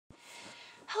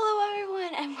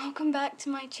welcome back to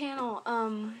my channel.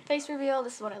 Face reveal,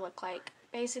 this is what I look like.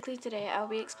 Basically today I'll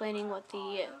be explaining what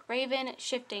the Raven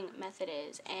shifting method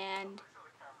is, and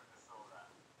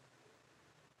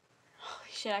holy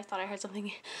shit, I thought I heard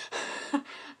something.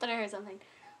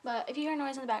 But if you hear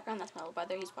noise in the background, that's my little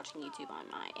brother. He's watching YouTube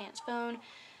on my aunt's phone.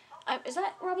 Is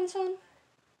that Robin's phone?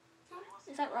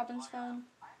 Is that Robin's phone?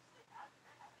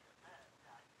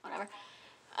 Whatever.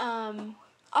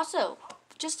 Also,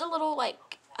 just a little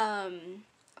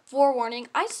forewarning,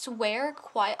 I swear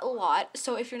quite a lot,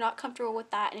 so if you're not comfortable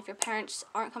with that, and if your parents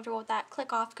aren't comfortable with that,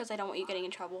 click off, because I don't want you getting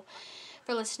in trouble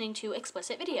for listening to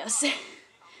explicit videos.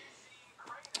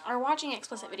 Or watching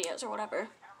explicit videos, or whatever.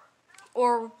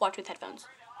 Or watch with headphones.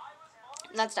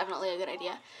 That's definitely a good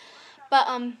idea. But,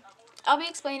 I'll be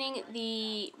explaining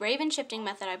the Raven shifting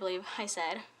method, I believe I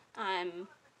said. I'm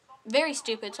very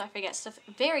stupid, so I forget stuff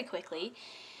very quickly.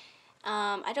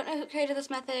 I don't know who created this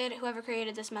method. Whoever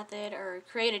created this method or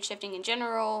created shifting in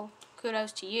general,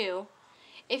 kudos to you.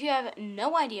 If you have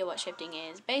no idea what shifting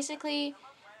is, basically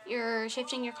you're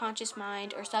shifting your conscious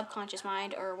mind or subconscious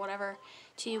mind or whatever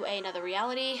to another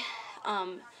reality,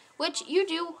 which you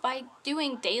do by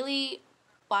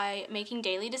making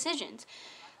daily decisions.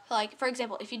 Like, for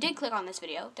example, if you did click on this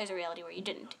video, there's a reality where you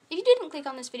didn't. If you didn't click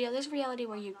on this video, there's a reality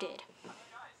where you did.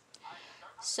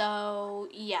 So,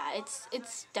 yeah,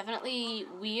 it's definitely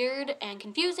weird and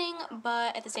confusing,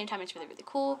 but at the same time, it's really, really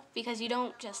cool, because you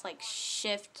don't just,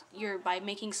 shift by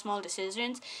making small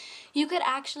decisions. You could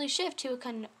actually shift to a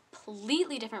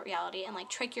completely different reality and,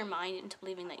 trick your mind into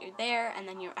believing that you're there, and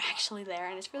then you're actually there,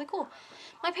 and it's really cool.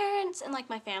 My parents and,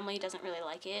 my family doesn't really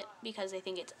like it, because they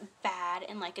think it's bad,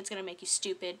 and, it's gonna make you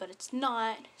stupid, but it's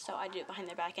not, so I do it behind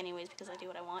their back anyways, because I do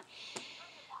what I want.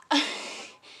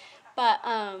 But,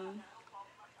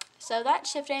 so that's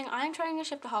shifting. I'm trying to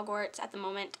shift to Hogwarts at the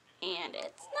moment, and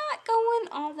it's not going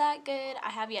all that good.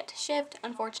 I have yet to shift,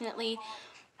 unfortunately,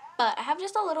 but I have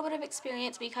just a little bit of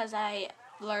experience because I've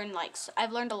learned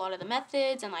a lot of the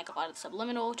methods and a lot of the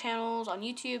subliminal channels on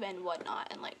YouTube and whatnot,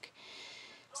 and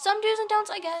some do's and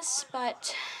don'ts, I guess.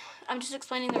 But I'm just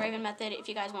explaining the Raven method. If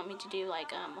you guys want me to do a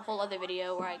whole other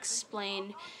video where I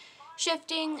explain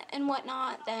shifting and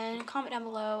whatnot, then comment down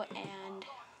below and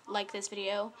like this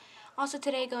video. Also,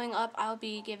 today going up, I'll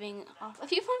be giving off a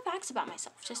few fun facts about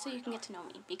myself, just so you can get to know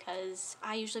me, because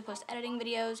I usually post editing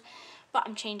videos, but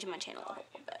I'm changing my channel a little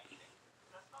bit.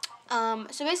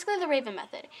 So basically, the Raven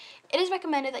method. It is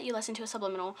recommended that you listen to a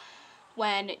subliminal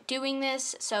when doing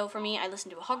this. So for me, I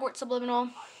listen to a Hogwarts subliminal,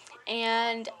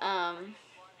 and I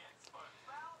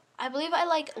believe I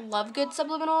Love Good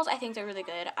subliminals. I think they're really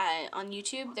good. On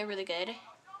YouTube, they're really good.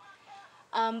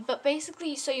 But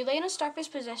basically, so you lay in a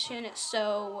starfish position,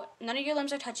 so none of your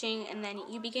limbs are touching, and then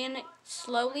you begin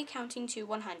slowly counting to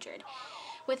 100.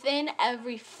 Within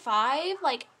every 5,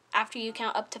 after you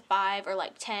count up to 5 or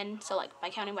 10, so by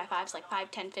counting by 5s,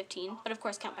 5, 10, 15, but of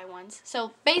course count by 1s.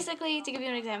 So basically, to give you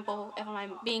an example, if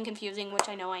I'm being confusing, which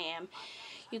I know I am,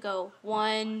 you go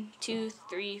 1, 2,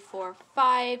 3, 4,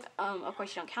 5. Of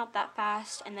course, you don't count that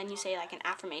fast, and then you say an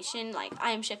affirmation,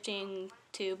 I am shifting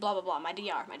to blah blah blah, my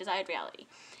DR, my desired reality.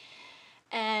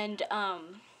 And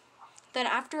then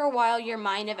after a while, your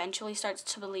mind eventually starts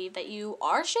to believe that you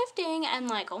are shifting, and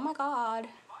oh my god,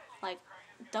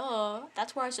 duh,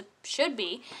 that's where I should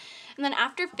be. And then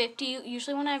after 50,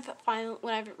 usually when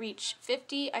I've reached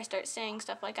 50, I start saying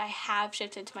stuff like I have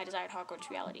shifted to my desired Hogwarts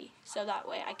reality. So that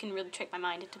way I can really trick my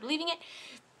mind into believing it.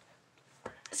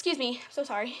 Excuse me, so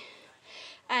sorry.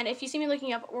 And if you see me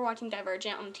looking up, we're watching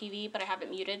Divergent on the TV, but I have it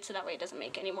muted so that way it doesn't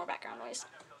make any more background noise.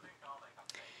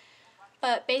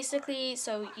 But basically,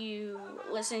 so you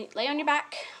lay on your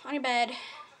back, on your bed,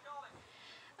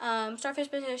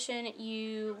 starfish position,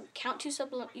 you count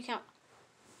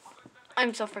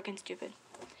I'm so freaking stupid.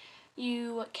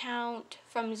 You count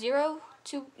from 0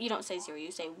 to, you don't say 0,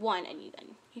 you say 1, and you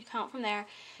count from there,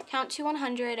 count to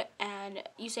 100, and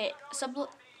you say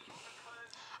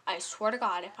I swear to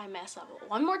God, if I mess up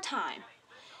one more time,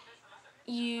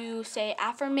 you say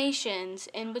affirmations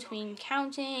in between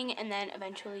counting, and then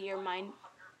eventually your mind...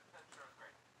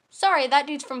 Sorry, that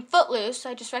dude's from Footloose.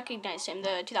 I just recognized him,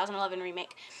 the 2011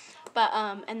 remake. But,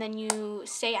 and then you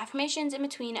say affirmations in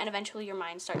between, and eventually your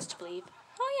mind starts to believe,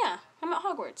 oh yeah, I'm at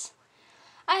Hogwarts.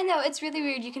 I know, it's really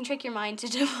weird. You can trick your mind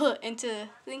into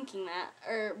thinking that,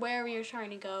 or wherever you're trying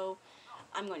to go.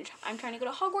 I'm trying to go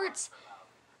to Hogwarts.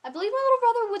 I believe my little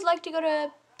brother would like to go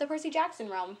to the Percy Jackson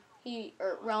realm.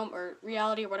 Or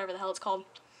reality, or whatever the hell it's called.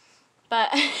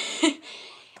 But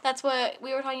that's what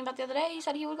we were talking about the other day. He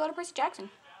said he would go to Percy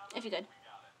Jackson, if he could.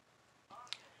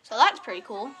 So that's pretty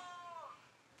cool.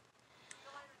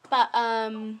 But,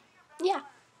 yeah.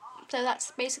 So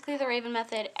that's basically the Raven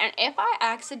method. And if I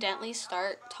accidentally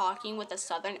start talking with a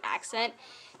Southern accent,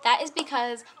 that is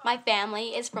because my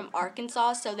family is from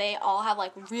Arkansas, so they all have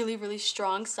like really, really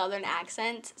strong Southern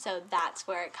accents. So that's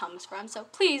where it comes from. So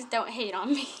please don't hate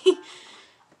on me.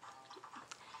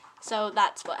 So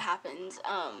that's what happens.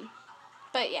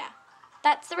 But yeah,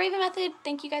 that's the Raven method.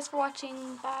 Thank you guys for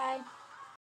watching. Bye.